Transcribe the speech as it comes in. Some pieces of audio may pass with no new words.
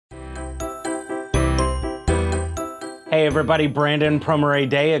Hey everybody, Brandon,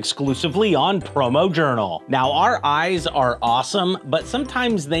 PromoErrday exclusively on Promo Journal. Now our eyes are awesome, but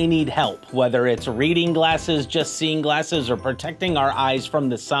sometimes they need help. Whether it's reading glasses, just seeing glasses, or protecting our eyes from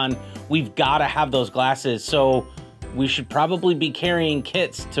the sun, we've gotta have those glasses. So we should probably be carrying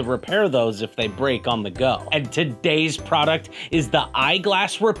kits to repair those if they break on the go. And today's product is the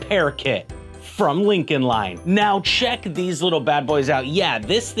Eyeglass Repair Kit from Lincoln Line. Now check these little bad boys out. Yeah,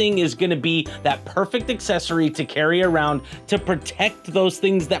 this thing is gonna be that perfect accessory to carry around to protect those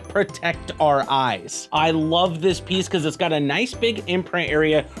things that protect our eyes. I love this piece because it's got a nice big imprint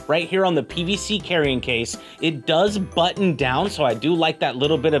area right here on the PVC carrying case. It does button down, so I do like that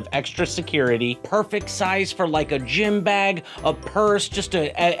little bit of extra security. Perfect size for like a gym bag, a purse, just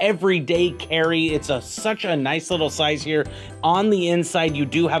a everyday carry. It's such a nice little size here. On the inside, you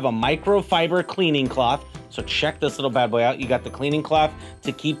do have a microfiber cleaning cloth. So check this little bad boy out. You got the cleaning cloth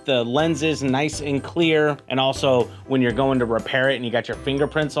to keep the lenses nice and clear. And also when you're going to repair it and you got your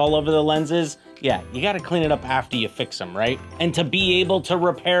fingerprints all over the lenses, yeah, you got to clean it up after you fix them, right? And to be able to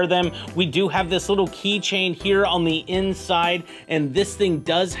repair them, we do have this little keychain here on the inside. And this thing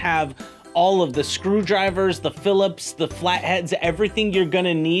does have all of the screwdrivers, the Phillips, the flatheads, everything you're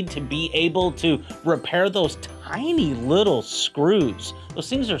gonna need to be able to repair those tiny little screws. Those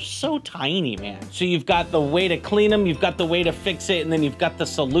things are so tiny, man. So you've got the way to clean them, you've got the way to fix it, and then you've got the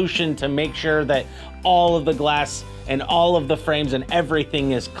solution to make sure that all of the glass and all of the frames and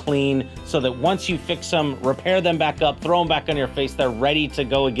everything is clean so that once you fix them, repair them back up, throw them back on your face, they're ready to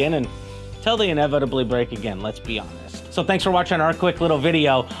go again until they inevitably break again, let's be honest. So thanks for watching our quick little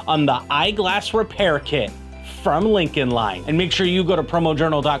video on the Eyeglass Repair Kit from Lincoln Line. And make sure you go to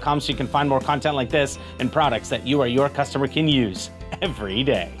promojournal.com so you can find more content like this and products that you or your customer can use every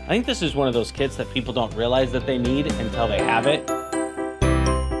day. I think this is one of those kits that people don't realize that they need until they have it.